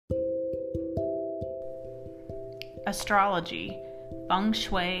astrology, feng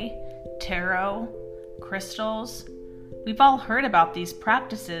shui, tarot, crystals. We've all heard about these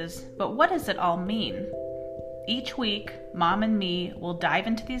practices, but what does it all mean? Each week, Mom and me will dive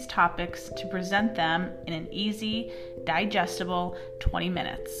into these topics to present them in an easy, digestible 20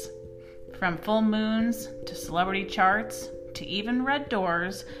 minutes. From full moons to celebrity charts to even red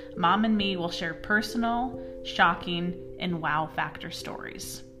doors, Mom and me will share personal, shocking, and wow factor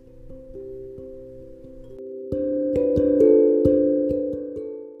stories.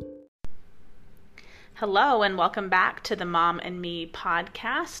 Hello and welcome back to the Mom and Me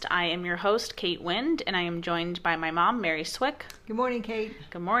podcast. I am your host, Kate Wind, and I am joined by my mom, Mary Swick. Good morning, Kate.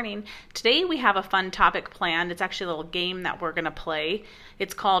 Good morning. Today we have a fun topic planned. It's actually a little game that we're going to play.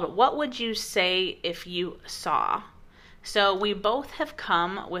 It's called What Would You Say If You Saw? So we both have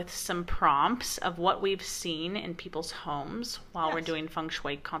come with some prompts of what we've seen in people's homes while we're doing feng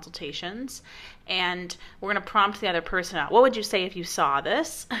shui consultations. And we're going to prompt the other person out. What would you say if you saw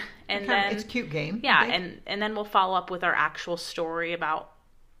this? And then it's a cute game. Yeah, and then we'll follow up with our actual story about,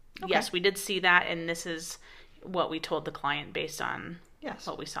 yes, we did see that, and this is what we told the client based on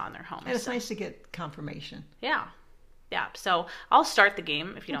what we saw in their home. And it's nice to get confirmation. Yeah. Yeah, so I'll start the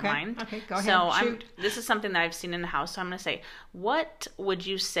game if you don't mind. Okay, go ahead. Shoot. This is something that I've seen in the house, so I'm going to say, what would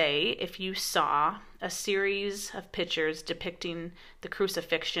you say if you saw a series of pictures depicting the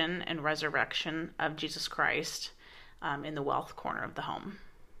crucifixion and resurrection of Jesus Christ in the wealth corner of the home?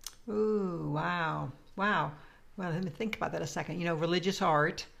 Ooh, wow. Well, let me think about that a second. You know, religious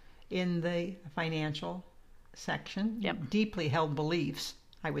art in the financial section, deeply held beliefs,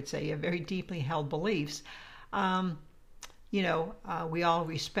 I would say, very deeply held beliefs. We all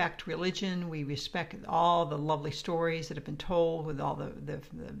respect religion. We respect all the lovely stories that have been told with all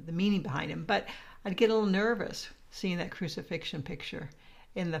the meaning behind them. But I'd get a little nervous seeing that crucifixion picture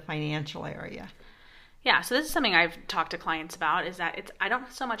in the financial area. Yeah, so this is something I've talked to clients about, is that I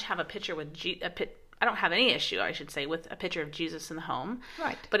don't so much have a picture with I don't have any issue, I should say, with a picture of Jesus in the home.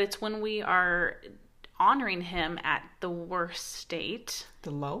 Right. But it's when we are honoring him at the worst state. The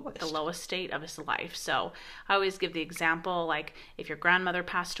lowest state of his life. So I always give the example, like if your grandmother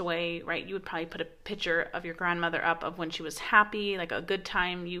passed away, right, you would probably put a picture of your grandmother up of when she was happy, like a good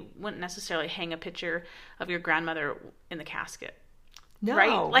time. You wouldn't necessarily hang a picture of your grandmother in the casket. No,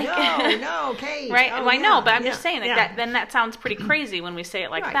 right? no, Kate. Right? Well, I know, but I'm just saying that then that sounds pretty crazy when we say it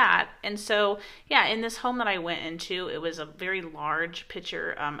like that. And so, in this home that I went into, it was a very large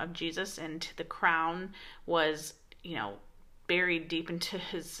picture of Jesus, and the crown was, buried deep into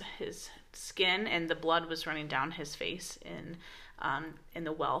his skin, and the blood was running down his face in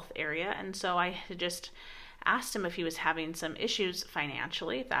the wealth area. And so I had just asked him if he was having some issues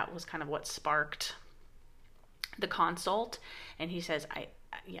financially, if that was kind of what sparked the consult. And he says,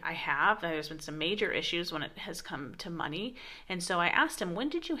 I have. There's been some major issues when it has come to money. And so I asked him, when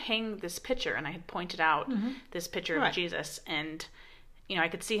did you hang this picture? And I had pointed out this picture of Jesus. And, I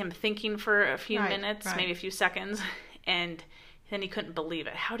could see him thinking for a few minutes, maybe a few seconds. And then he couldn't believe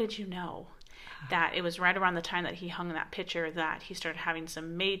it. How did you know that it was right around the time that he hung that picture that he started having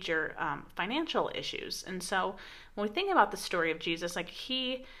some major financial issues? And so when we think about the story of Jesus, like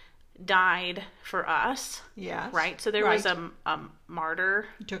he died for us. Yes. Right? So there was a martyr.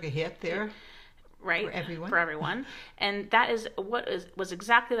 He took a hit there. Right? For everyone. And that is what was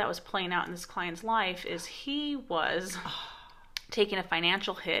exactly that was playing out in this client's life, is he was taking a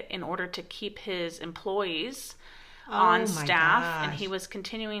financial hit in order to keep his employees on staff, and he was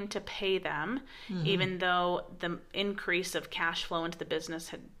continuing to pay them, even though the increase of cash flow into the business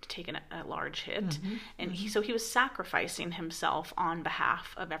had taken a large hit. And so he was sacrificing himself on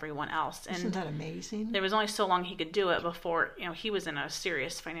behalf of everyone else. And isn't that amazing? There was only so long he could do it before he was in a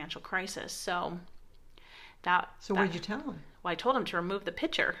serious financial crisis. So what did you tell him? Well, I told him to remove the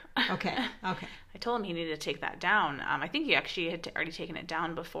picture. Okay. I told him he needed to take that down. I think he actually had already taken it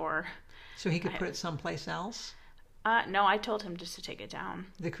down before. So he could put it someplace else? No, I told him just to take it down.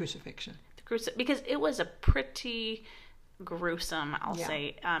 The crucifixion. Because it was a pretty gruesome, I'll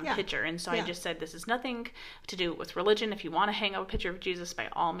say, picture. And so I just said, this is nothing to do with religion. If you want to hang up a picture of Jesus, by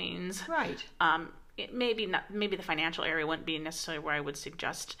all means. Right. Maybe the financial area wouldn't be necessarily where I would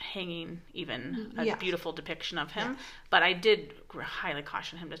suggest hanging even a beautiful depiction of him. Yeah. But I did highly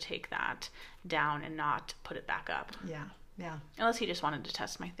caution him to take that down and not put it back up. Yeah. Yeah. Unless he just wanted to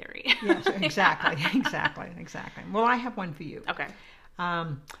test my theory. Yes, exactly. Well, I have one for you. Okay.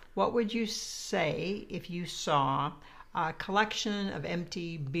 What would you say if you saw a collection of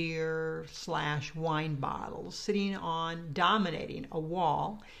empty beer/wine bottles dominating a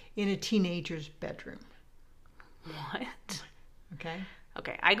wall in a teenager's bedroom? What? Okay.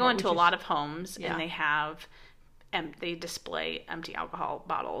 I go into a lot of homes and they have they display empty alcohol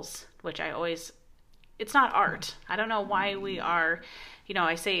bottles, which it's not art. I don't know why we are,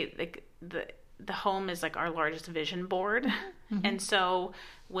 I say like the home is like our largest vision board. Mm-hmm. And so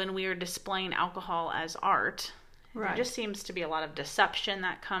when we are displaying alcohol as art, there just seems to be a lot of deception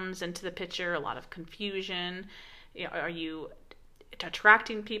that comes into the picture, a lot of confusion. Are you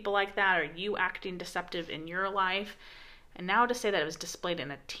attracting people like that? Are you acting deceptive in your life? And now to say that it was displayed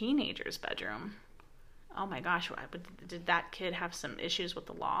in a teenager's bedroom, oh my gosh, did that kid have some issues with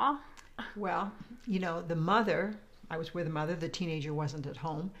the law? Well, the mother, I was with the mother, the teenager wasn't at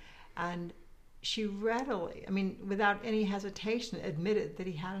home, and she readily, without any hesitation, admitted that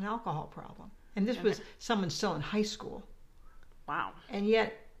he had an alcohol problem. And this was someone still in high school. Wow. And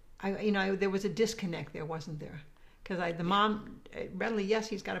yet, there was a disconnect there, wasn't there? Because the mom readily, yes,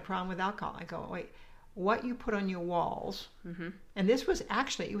 he's got a problem with alcohol. I go, wait, what you put on your walls, mm-hmm. and this was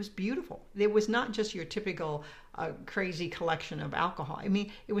actually, it was beautiful. It was not just your typical crazy collection of alcohol.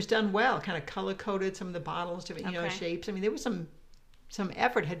 It was done well, kind of color-coded, some of the bottles, different, shapes. There was some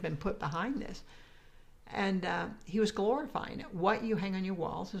effort had been put behind this. And he was glorifying it. What you hang on your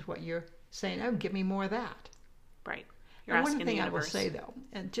walls is what you're saying, oh, give me more of that. Right. You're asking one thing I will say, though,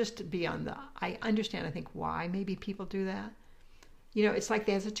 and just to be on I understand, I think, why maybe people do that. It's like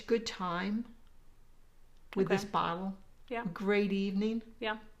they had such a good time with this bottle. Yeah. Great evening.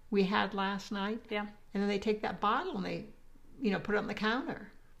 Yeah. We had last night. Yeah. And then they take that bottle and they, put it on the counter.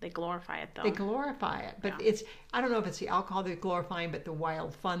 They glorify it, though. They glorify it. But it's, I don't know if it's the alcohol they're glorifying, but the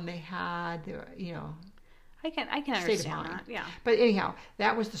wild fun they had, I can understand that. Yeah. But anyhow,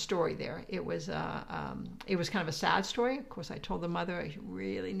 that was the story there. It was kind of a sad story. Of course, I told the mother I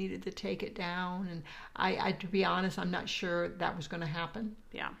really needed to take it down, and I to be honest, I'm not sure that was going to happen.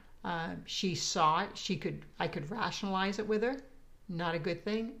 Yeah. She saw it. I could rationalize it with her. Not a good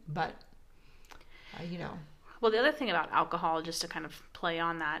thing, but Well, the other thing about alcohol, just to kind of play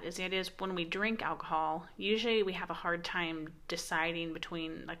on that, is the idea is when we drink alcohol, usually we have a hard time deciding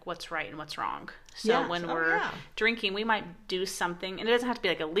between like what's right and what's wrong. So when we're drinking, we might do something, and it doesn't have to be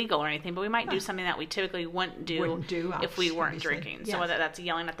like illegal or anything, but we might do something that we typically wouldn't do if we weren't drinking. Yes. So whether that's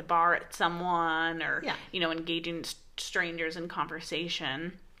yelling at the bar at someone or engaging strangers in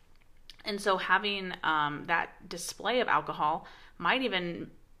conversation. And so having that display of alcohol might even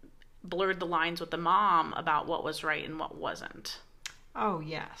blurred the lines with the mom about what was right and what wasn't. Oh,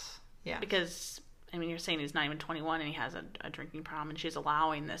 yes. Yeah. Because, you're saying he's not even 21 and he has a drinking problem, and she's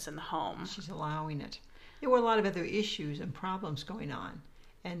allowing this in the home. She's allowing it. There were a lot of other issues and problems going on.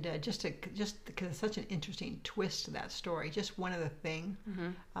 And just because it's such an interesting twist to that story, just one other thing.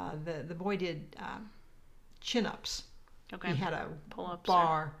 Mm-hmm. The boy did chin-ups. Okay. He had a pull-ups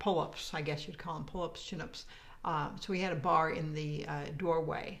pull-ups, I guess you'd call them pull-ups, chin-ups. So he had a bar in the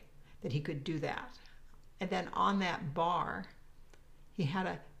doorway that he could do that. And then on that bar, he had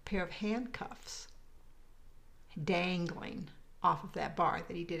a pair of handcuffs dangling off of that bar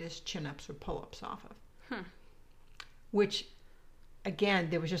that he did his chin-ups or pull-ups off of. Which, again,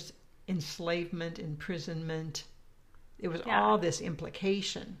 there was just enslavement, imprisonment. It was all this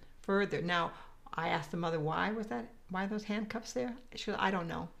implication further. Now, I asked the mother, why are those handcuffs there? She goes, I don't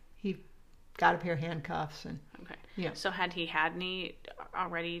know. He got a pair of handcuffs. And So had he had any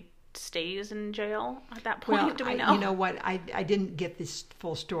already stays in jail at that point? Well, do we know? You know what? I didn't get this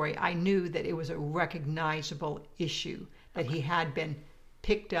full story. I knew that it was a recognizable issue, that he had been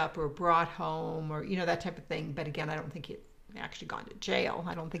picked up or brought home or, that type of thing. But again, I don't think he'd actually gone to jail.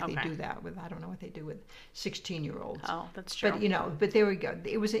 I don't think they do that with, I don't know what they do with 16-year-olds. Oh, that's true. But there we go.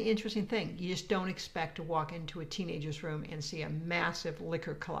 It was an interesting thing. You just don't expect to walk into a teenager's room and see a massive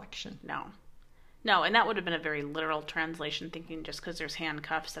liquor collection. No, and that would have been a very literal translation, thinking just because there's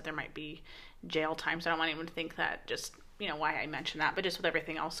handcuffs that there might be jail time. So I don't want anyone to think that just, why I mentioned that, but just with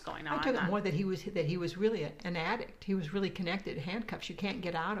everything else going on. I took it more that he was really an addict. He was really connected. Handcuffs you can't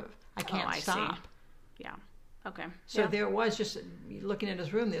get out of. I can't stop. See. Yeah. Okay. So there was, just looking at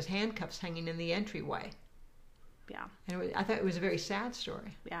his room, there's handcuffs hanging in the entryway. Yeah. And I thought it was a very sad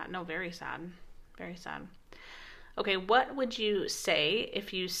story. Yeah, no, very sad. Very sad. Okay, what would you say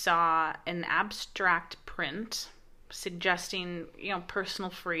if you saw an abstract print suggesting, personal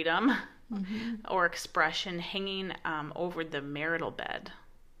freedom or expression hanging over the marital bed?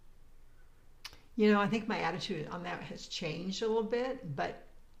 I think my attitude on that has changed a little bit, but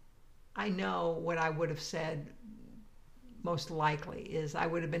I know what I would have said most likely is I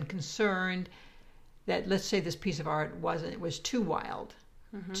would have been concerned that, let's say this piece of art was too wild.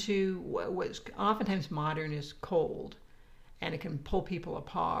 To what was oftentimes modern is cold, and it can pull people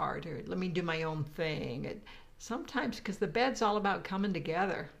apart, or let me do my own thing. Sometimes, because the bed's all about coming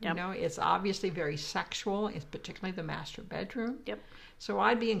together. Yep. You know, it's obviously very sexual. It's particularly the master bedroom. Yep. So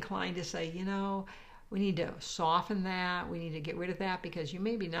I'd be inclined to say, you know, we need to soften that. We need to get rid of that because you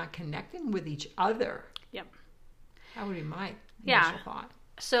may be not connecting with each other. Yep. That would be my initial thought.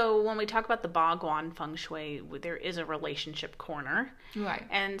 So when we talk about the Bhagwan feng shui, there is a relationship corner. Right.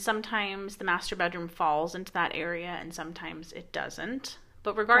 And sometimes the master bedroom falls into that area and sometimes it doesn't.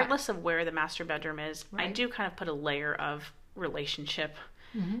 But regardless of where the master bedroom is, I do kind of put a layer of relationship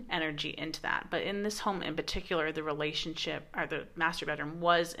energy into that. But in this home in particular, the relationship, or the master bedroom,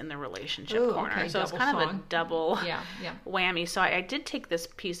 was in the relationship corner. Okay. So it's kind of a double whammy. So I did take this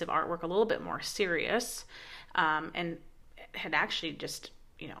piece of artwork a little bit more serious, and had actually just,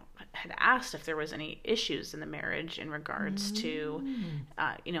 had asked if there was any issues in the marriage in regards to,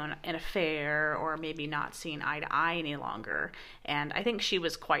 an affair or maybe not seeing eye to eye any longer. And I think she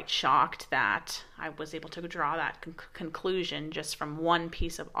was quite shocked that I was able to draw that conclusion just from one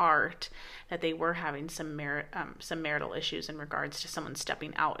piece of art, that they were having some marital issues in regards to someone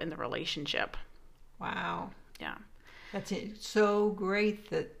stepping out in the relationship. Wow. Yeah. That's it. So great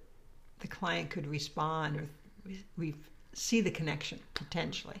that the client could respond, or we see the connection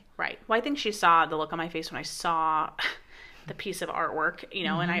potentially. Right. Well, I think she saw the look on my face when I saw the piece of artwork,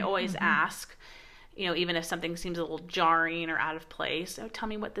 and I always ask, even if something seems a little jarring or out of place, tell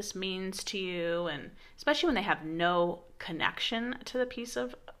me what this means to you. And especially when they have no connection to the piece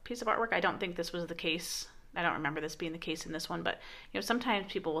of artwork. I don't think this was the case. I don't remember this being the case in this one, but sometimes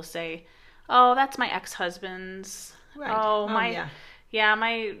people will say, "Oh, that's my ex-husband's." Right. Oh,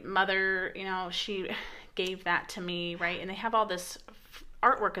 my mother, she gave that to me, right? And they have all this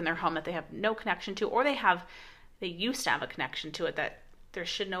artwork in their home that they have no connection to, or they used to have a connection to it, that there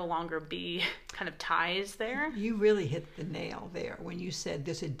should no longer be kind of ties there. You really hit the nail there when you said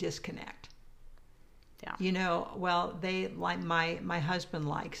there's a disconnect. Yeah. Well, they like, my husband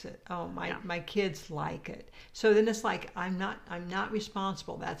likes it. Oh, my kids like it. So then it's like, I'm not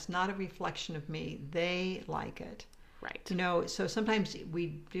responsible. That's not a reflection of me. They like it. Right. So sometimes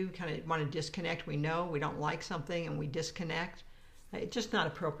we do kind of want to disconnect. We know we don't like something and we disconnect. It's just not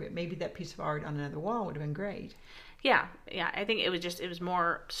appropriate. Maybe that piece of art on another wall would have been great. Yeah. I think it was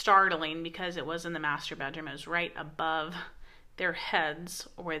more startling because it was in the master bedroom. It was right above their heads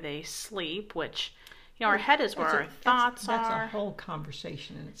where they sleep, which, our head is where our thoughts are. That's a whole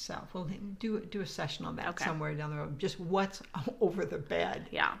conversation in itself. We'll do a session on that somewhere down the road. Just what's over the bed.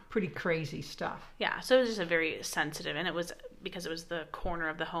 Yeah. Pretty crazy stuff. Yeah. So it was just a very sensitive, and it was because it was the corner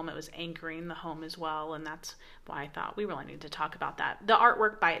of the home. It was anchoring the home as well, and that's why I thought we really needed to talk about that. The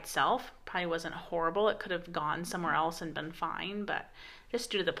artwork by itself probably wasn't horrible. It could have gone somewhere else and been fine, but just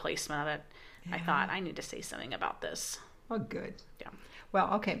due to the placement of it, I thought I need to say something about this. Oh, good. Yeah.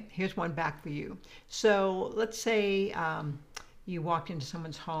 Well, okay, here's one back for you. So let's say you walked into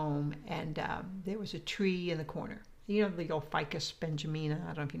someone's home and there was a tree in the corner. The old Ficus benjamina.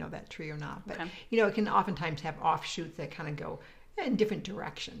 I don't know if you know that tree or not. But, it can oftentimes have offshoots that kind of go in different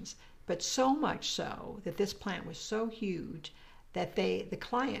directions. But so much so that this plant was so huge that the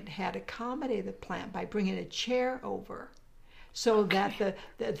client had accommodated the plant by bringing a chair over, so that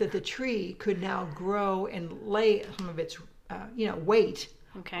the tree could now grow and lay some of its weight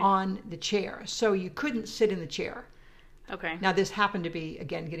on the chair. So you couldn't sit in the chair. Okay. Now this happened to be,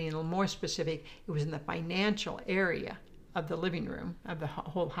 again, getting a little more specific, it was in the financial area of the living room of the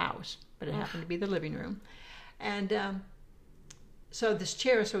whole house, but it happened to be the living room. And so this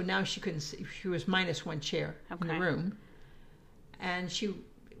chair, so now she couldn't sit, she was minus one chair in the room. And she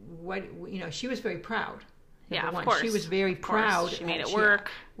was very proud. Yeah, of course. She was very proud. She made it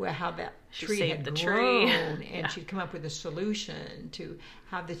work. How that tree saved had the grown, tree. And she'd come up with a solution to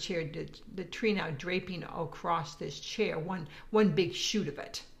have the tree now draping across this chair, one big shoot of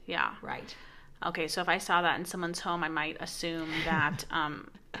it. Yeah. Right. Okay, so if I saw that in someone's home, I might assume that,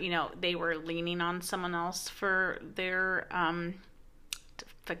 they were leaning on someone else for their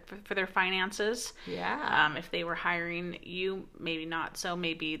finances. Yeah. If they were hiring you, maybe not. So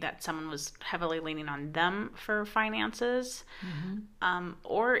maybe that someone was heavily leaning on them for finances,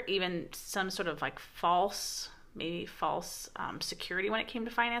 or even some sort of like false security when it came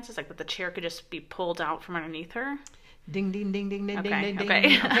to finances, like that the chair could just be pulled out from underneath her. Ding, ding, ding, ding, ding, okay, ding, ding, okay.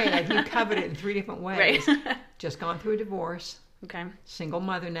 ding. Okay, like you covered it in 3 different ways. Right. Just gone through a divorce. Okay. Single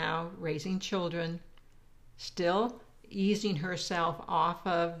mother now, raising children, still easing herself off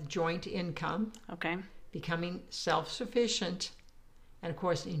of joint income. Okay. Becoming self-sufficient, and of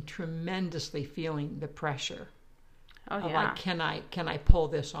course, tremendously feeling the pressure. Oh yeah. Like, can I pull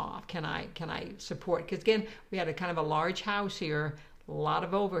this off? Can I support? Because again, we had a kind of a large house here, a lot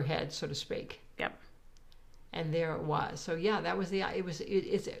of overhead, so to speak. Yep. And there it was. So yeah, that was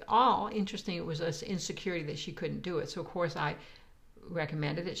it's all interesting. It was an insecurity that she couldn't do it. So of course I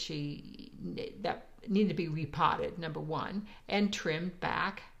recommended that needed to be repotted, number one, and trimmed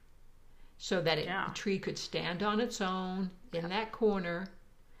back so that the tree could stand on its own in that corner.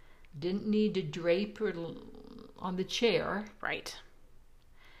 Didn't need to drape her on the chair. Right.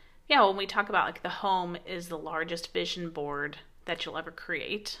 Yeah, when we talk about like the home is the largest vision board that you'll ever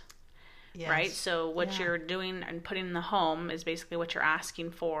create. Yes. Right? So what you're doing and putting in the home is basically what you're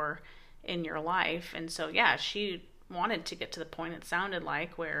asking for in your life. And so, yeah, she wanted to get to the point, it sounded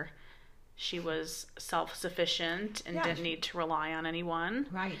like, where she was self-sufficient and didn't need to rely on anyone.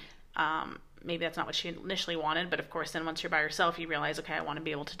 Right. Maybe that's not what she initially wanted, but of course then once you're by yourself, you realize, okay, I want to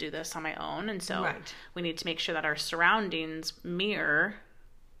be able to do this on my own. And so we need to make sure that our surroundings mirror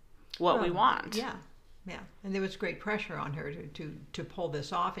what we want. Yeah. Yeah, and there was great pressure on her to pull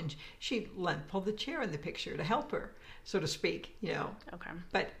this off, and she pulled the chair in the picture to help her, so to speak, Okay.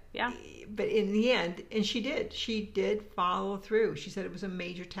 But in the end, and she did follow through. She said it was a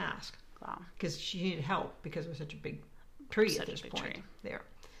major task. Wow. Because she needed help because it was such a big tree at this point there.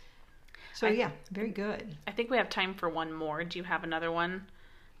 So very good. I think we have time for one more. Do you have another one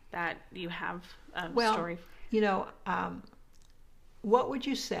that you have a story? What would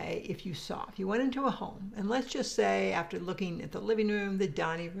you say if you went into a home, and let's just say after looking at the living room, the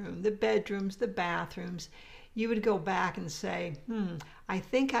dining room, the bedrooms, the bathrooms, you would go back and say, I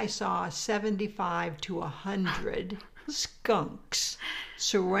think I saw 75 to 100 skunks,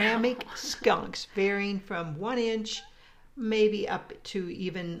 ceramic skunks, varying from 1 inch, maybe up to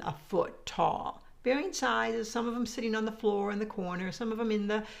even a foot tall. Varying sizes, some of them sitting on the floor in the corner, some of them in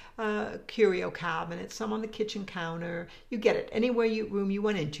the curio cabinet, some on the kitchen counter. You get it. Anywhere room you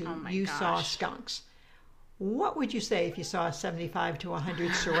went into, saw skunks. What would you say if you saw 75 to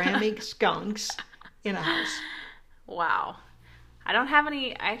 100 ceramic skunks in a house? Wow. I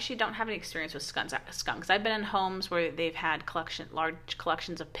actually don't have any experience with skunks. I've been in homes where they've had large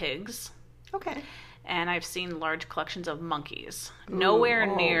collections of pigs. Okay. And I've seen large collections of monkeys. Nowhere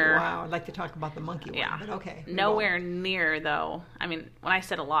near. Wow, I'd like to talk about the monkey one. Yeah. But okay. Nowhere near, though. I mean, when I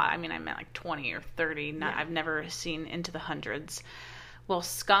said a lot, I meant like 20 or 30. I've never seen into the hundreds. Well,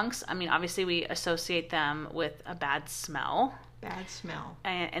 skunks, obviously we associate them with a bad smell. Bad smell.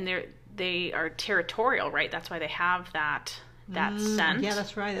 And they are territorial, right? That's why they have that scent. Yeah,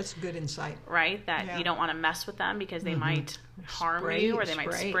 that's right. That's good insight. Right? That you don't want to mess with them because they might harm you, or they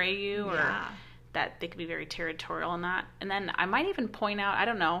might spray you, or that they could be very territorial in that. And then I might even point out, I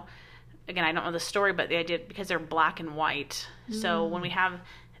don't know, again, I don't know the story, but the idea, because they're black and white. So when we have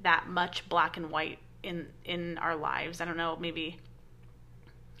that much black and white in our lives, I don't know, maybe,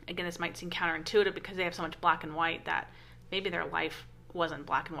 again, this might seem counterintuitive because they have so much black and white that maybe their life wasn't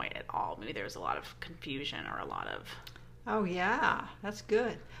black and white at all. Maybe there was a lot of confusion or a lot of... Oh, yeah, that's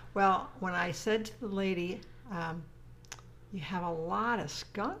good. Well, when I said to the lady, you have a lot of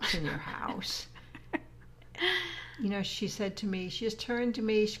skunks in your house, she said to me, she just turned to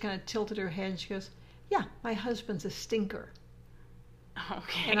me, she kind of tilted her head, and she goes, yeah, my husband's a stinker.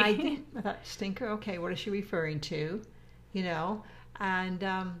 Okay. And I thought, stinker? Okay, what is she referring to? And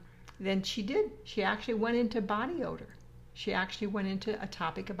then she did. She actually went into body odor. She actually went into a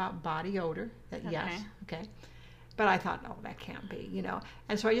topic about body odor. Okay. But I thought, oh, that can't be,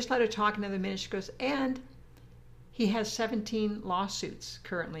 And so I just let her talk another minute. She goes, and he has 17 lawsuits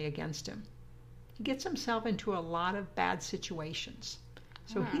currently against him. He gets himself into a lot of bad situations.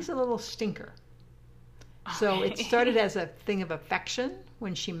 So he's a little stinker. Okay. So it started as a thing of affection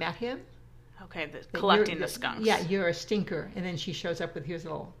when she met him. Okay, collecting the skunks. Yeah, you're a stinker. And then she shows up with, here's a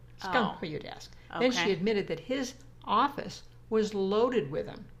little skunk for your desk. Okay. Then she admitted that his office was loaded with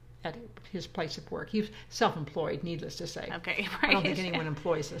them at his place of work. He was self-employed, needless to say. Okay, right. I don't think anyone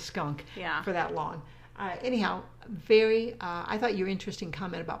employs a skunk for that long. Anyhow, I thought your interesting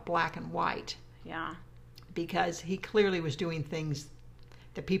comment about black and white. Yeah. Because he clearly was doing things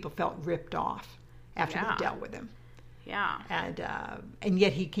that people felt ripped off after they dealt with him. Yeah. And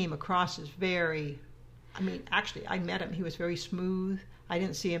yet he came across as very, actually, I met him. He was very smooth. I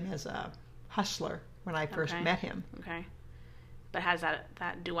didn't see him as a hustler when I first met him. Okay. But has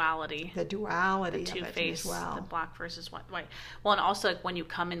that duality. The duality of it two-face, as well. the black versus white. Well, and also when you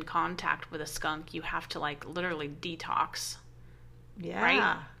come in contact with a skunk, you have to literally detox. Yeah.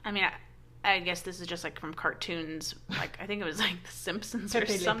 Right? I guess this is just from cartoons. I think it was The Simpsons or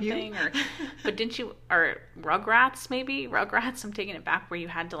something. But didn't you, or Rugrats maybe? Rugrats, I'm taking it back, where you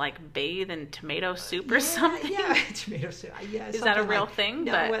had to bathe in tomato soup or something. Yeah, tomato soup. Yeah, is that a real thing?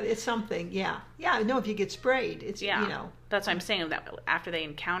 No, well, it's something. Yeah. Yeah, no, if you get sprayed, it's, That's what I'm saying, that after they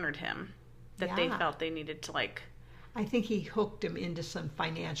encountered him, that they felt they needed to I think he hooked him into some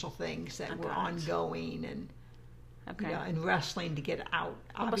financial things that were ongoing and and wrestling to get out.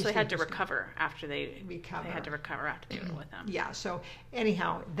 Almost they had to recover after they had to recover after they were with him. Yeah. So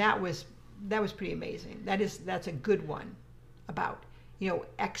anyhow, that was pretty amazing. That's a good one about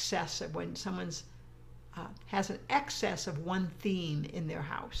excess of when someone's has an excess of one theme in their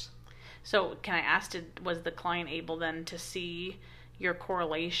house. So can I ask, was the client able then to see your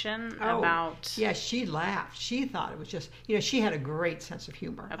correlation about... Yeah, she laughed. She thought it was just, she had a great sense of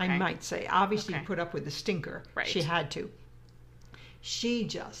humor, I might say. Obviously, put up with the stinker. Right. She had to. She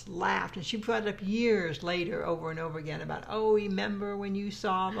just laughed, and she brought it up years later over and over again about, remember when you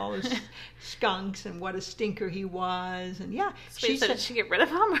saw all those skunks and what a stinker he was? And she said, did she get rid of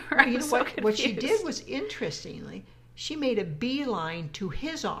him? What she did was, interestingly, she made a beeline to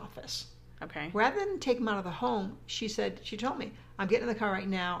his office. Okay. Rather than take him out of the home, she told me, I'm getting in the car right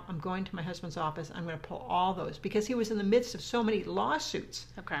now. I'm going to my husband's office. I'm going to pull all those. Because he was in the midst of so many lawsuits.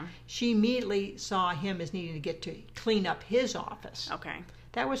 Okay. She immediately saw him as needing to get to clean up his office. Okay.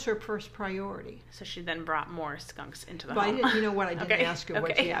 That was her first priority. So she then brought more skunks into the home. I didn't ask her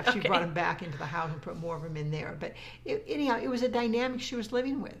she brought him back into the house and put more of them in there. But anyhow, it was a dynamic she was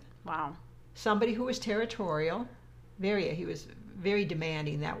living with. Wow. Somebody who was territorial. He was very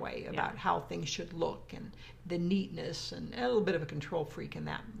demanding that way about how things should look and the neatness, and a little bit of a control freak in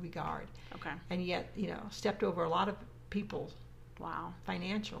that regard. Okay. And yet, stepped over a lot of people. Wow.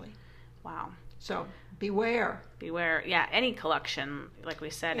 Financially. Wow. So beware. Beware. Yeah. Any collection, like we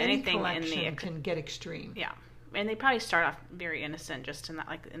said, anything collection can get extreme. Yeah. And they probably start off very innocent, just in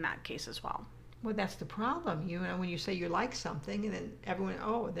that case as well. Well, that's the problem. When you say you like something, and then everyone,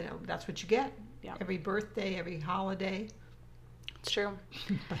 then that's what you get. Yeah. Every birthday, every holiday. It's true.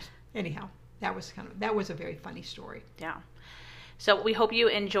 But anyhow, that was a very funny story. Yeah. So we hope you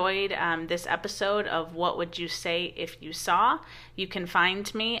enjoyed this episode of What Would You Say If You Saw? You can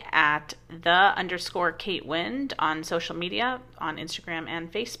find me at _Kate Wind on social media, on Instagram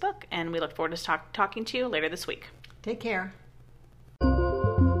and Facebook, and we look forward to talking to you later this week. Take care.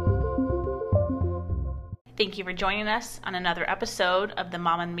 Thank you for joining us on another episode of the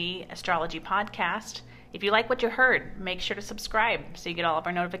Mom and Me Astrology Podcast. If you like what you heard, make sure to subscribe so you get all of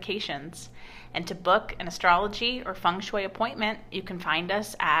our notifications. And to book an astrology or feng shui appointment, you can find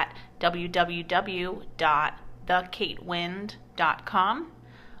us at www.thekatewind.com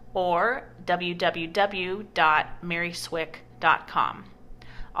or www.maryswick.com.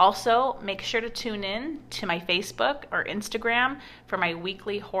 Also, make sure to tune in to my Facebook or Instagram for my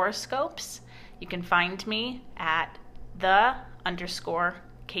weekly horoscopes. You can find me at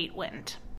 _Kate Wind.